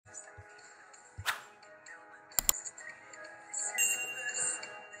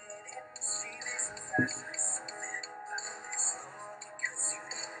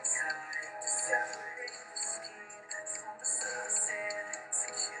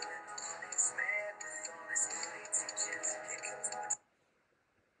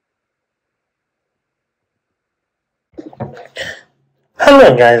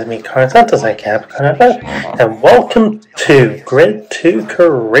Hello guys, me Santos, and welcome to Grid 2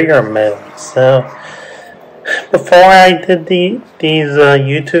 Career Mode. So, before I did these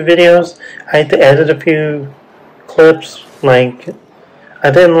YouTube videos, I had to edit a few clips. Like, I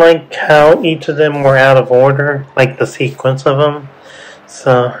didn't like how each of them were out of order, like the sequence of them.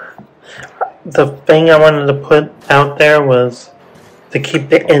 So, the thing I wanted to put out there was to keep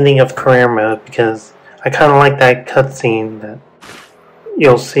the ending of Career Mode, because I kind of like that cutscene that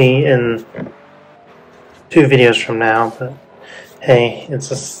you'll see in 2 videos from now. But hey,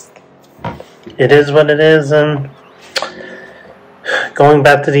 it is what it is, and going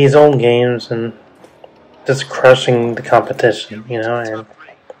back to these old games and just crushing the competition, and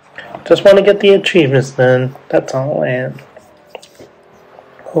just want to get the achievements done. That's all, and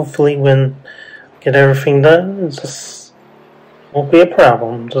hopefully when I get everything done, it just won't be a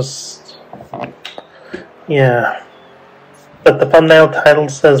problem. Yeah. But the thumbnail title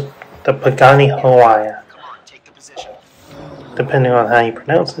says the Pagani Huayra, depending on how you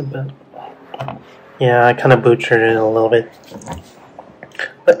pronounce it, but yeah, I kind of butchered it a little bit.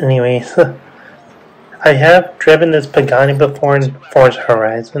 But anyways, I have driven this Pagani before in Forza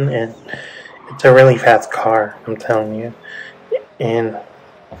Horizon, and it's a really fast car, I'm telling you. And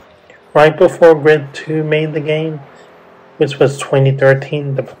right before Grid 2 made the game, which was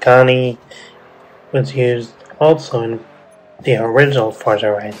 2013, the Pagani was used also in the original Forza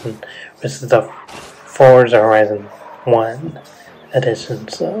Horizon, which is the Forza Horizon 1 edition.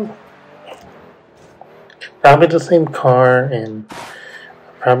 So probably the same car, and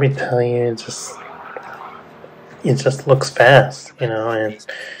I'll probably tell you it just looks fast, and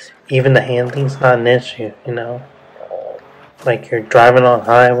even the handling's not an issue, like you're driving on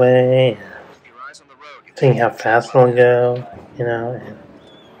highway, seeing how fast it'll go,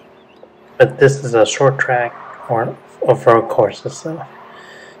 but this is a short track or off-road courses, so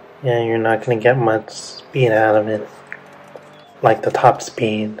yeah, you're not going to get much speed out of it, like the top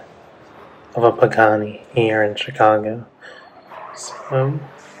speed of a Pagani here in Chicago. So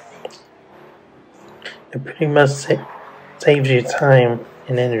it pretty much saves you time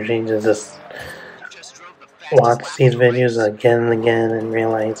and energy to just watch these videos again and again and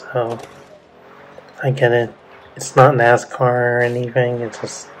realize, oh, I get it. It's not NASCAR or anything, it's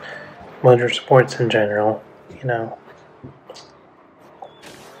just motorsports in general,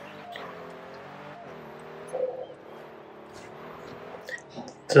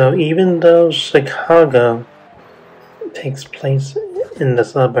 So even though Chicago takes place in the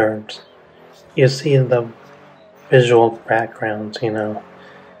suburbs, you see the visual backgrounds,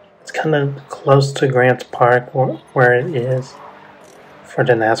 It's kind of close to Grants Park where it is for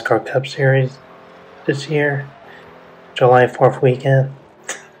the NASCAR Cup Series this year, July 4th weekend.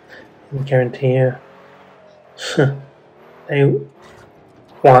 I guarantee you. They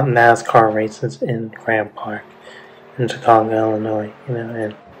want NASCAR races in Grant Park in Chicago, Illinois,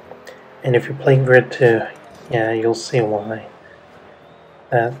 and if you play Grid 2, yeah, you'll see why.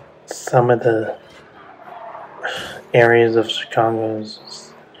 That some of the areas of Chicago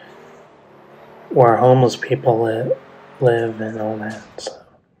is where homeless people live and all that.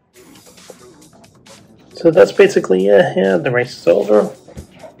 So that's basically it. Yeah, the race is over.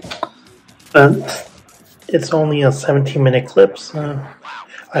 But it's only a 17-minute clip, so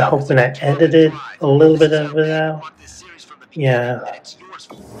I hope when I edited a little bit of it out, yeah,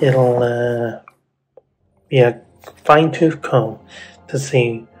 it'll be a fine-tooth comb to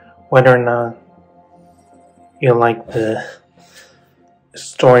see whether or not you like the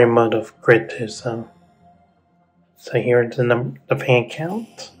story mode of Grid 2. So here's the fan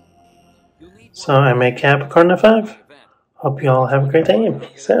count. So I make Capricorn 5. Hope you all have a great day and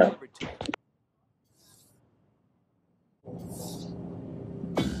peace out.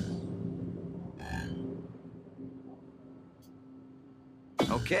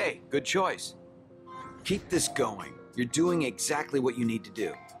 Okay, good choice. Keep this going. You're doing exactly what you need to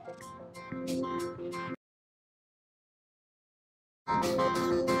do.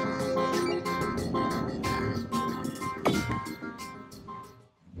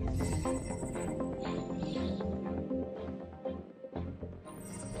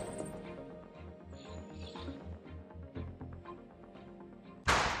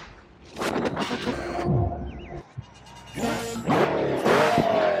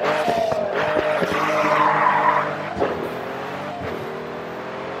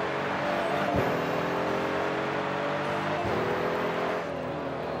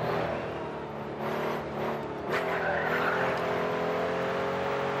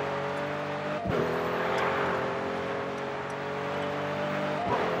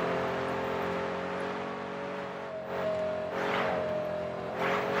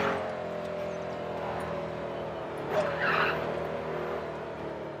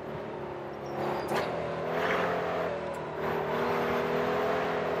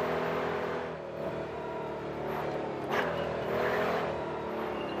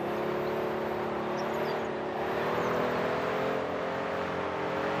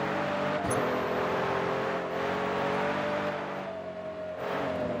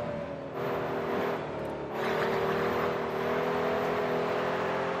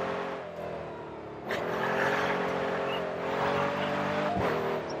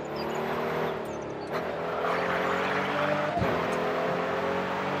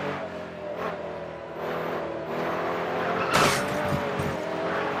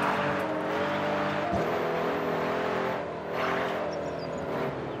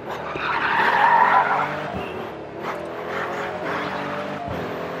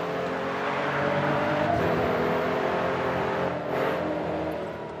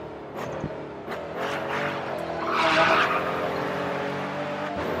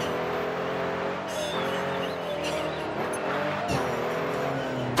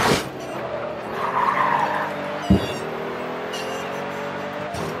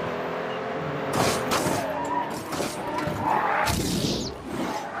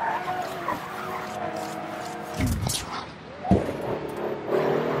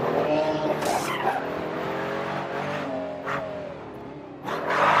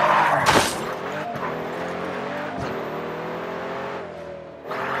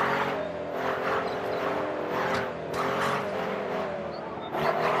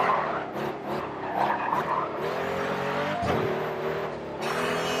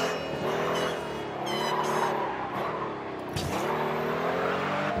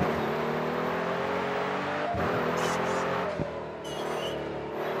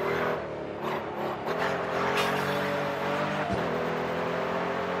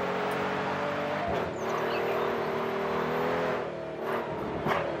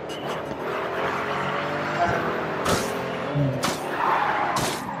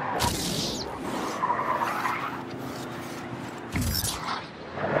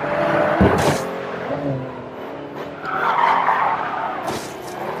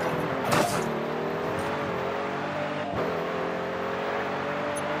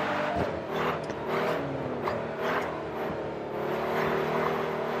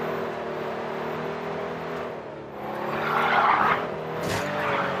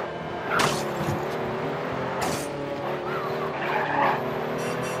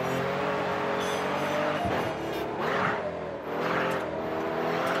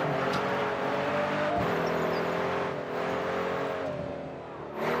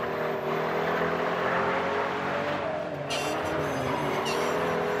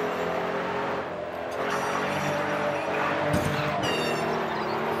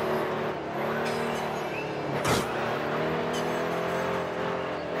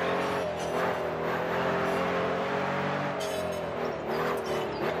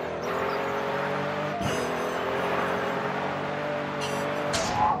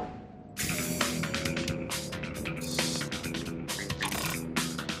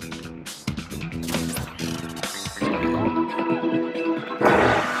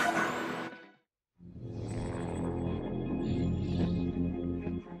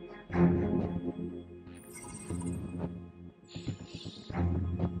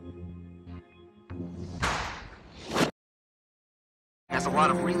 Has a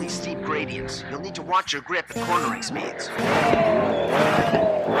lot of really steep gradients. You'll need to watch your grip and cornering speeds.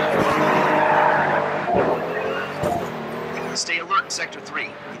 Stay alert in Sector 3.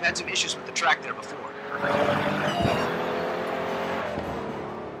 We've had some issues with the track there before.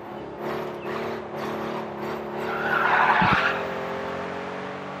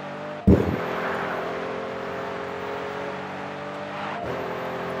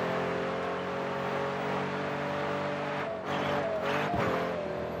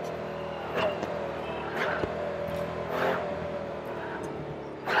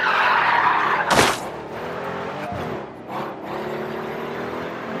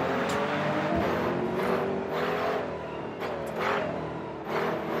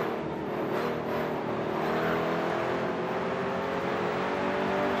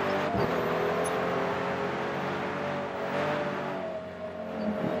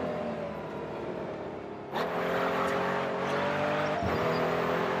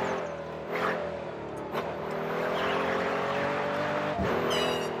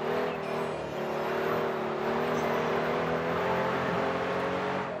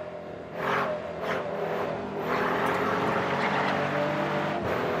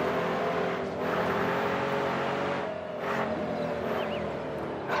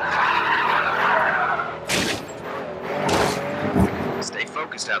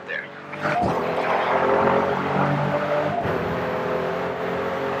 Out there.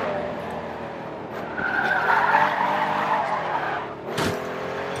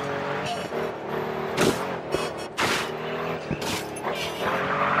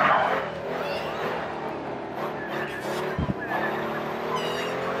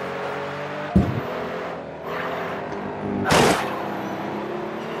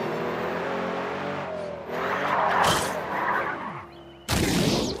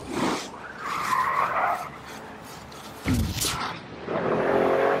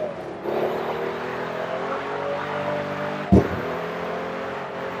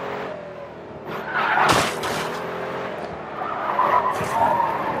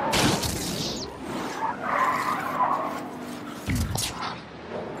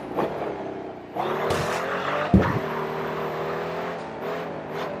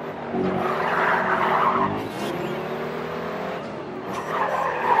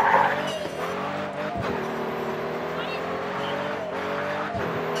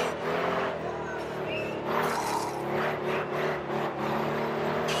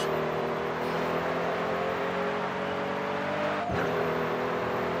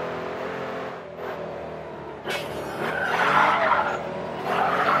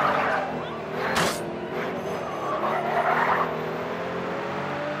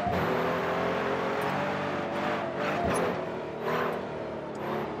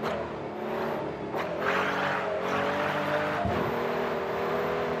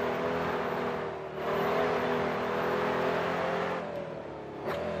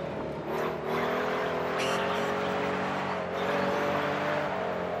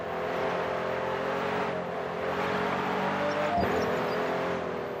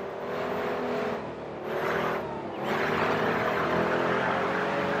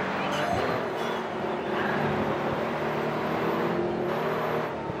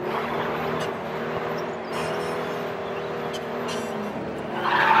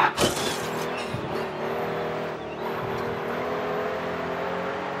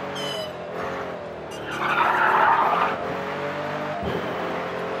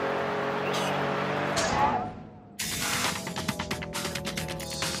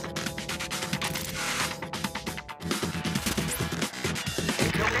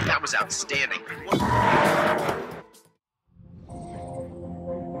 was outstanding.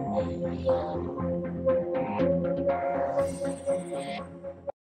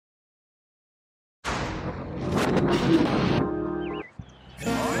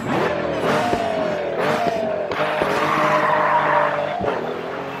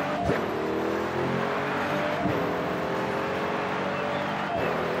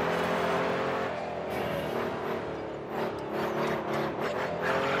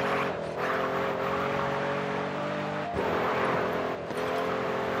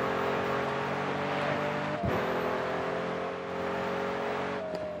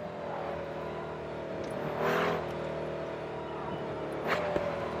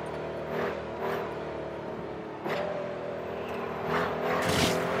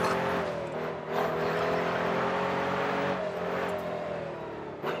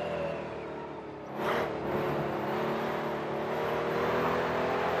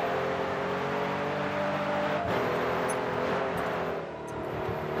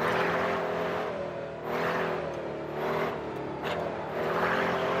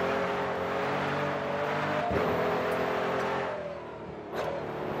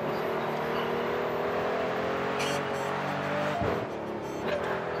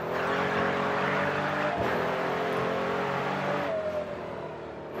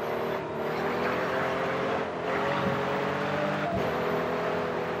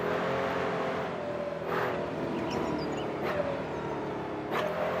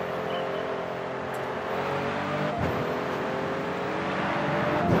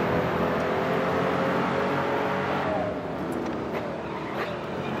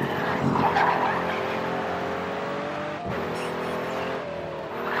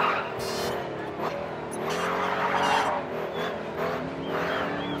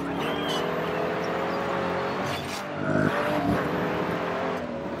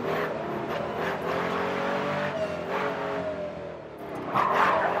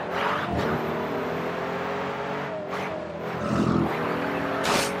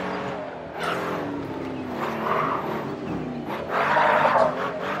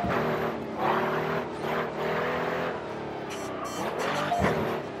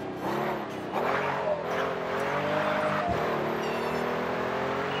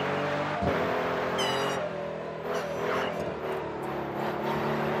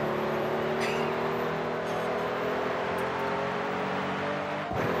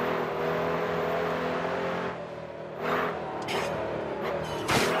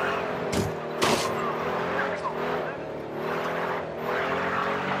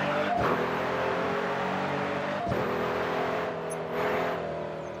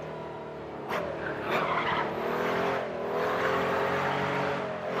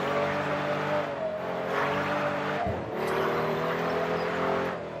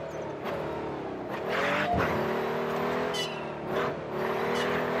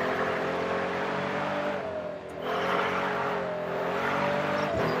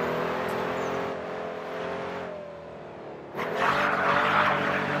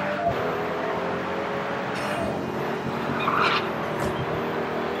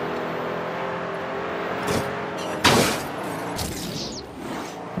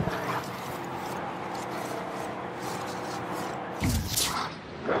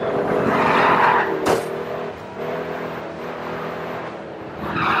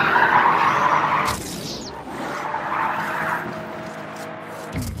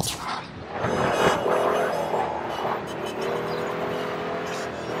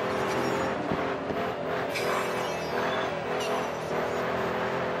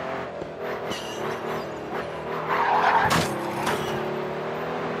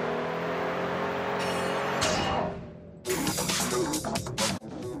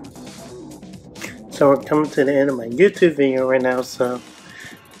 So we're coming to the end of my YouTube video right now, so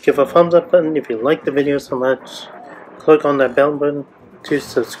give a thumbs up button if you like the video so much. Click on that bell button to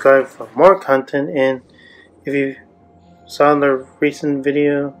subscribe for more content, and if you saw the recent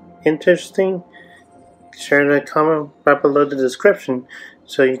video interesting, share the comment right below the description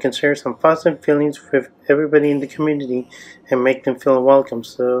so you can share some positive feelings with everybody in the community and make them feel welcome.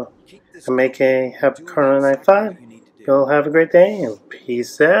 So I make a happy Karlo 95. You'll have a great day and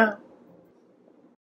peace out.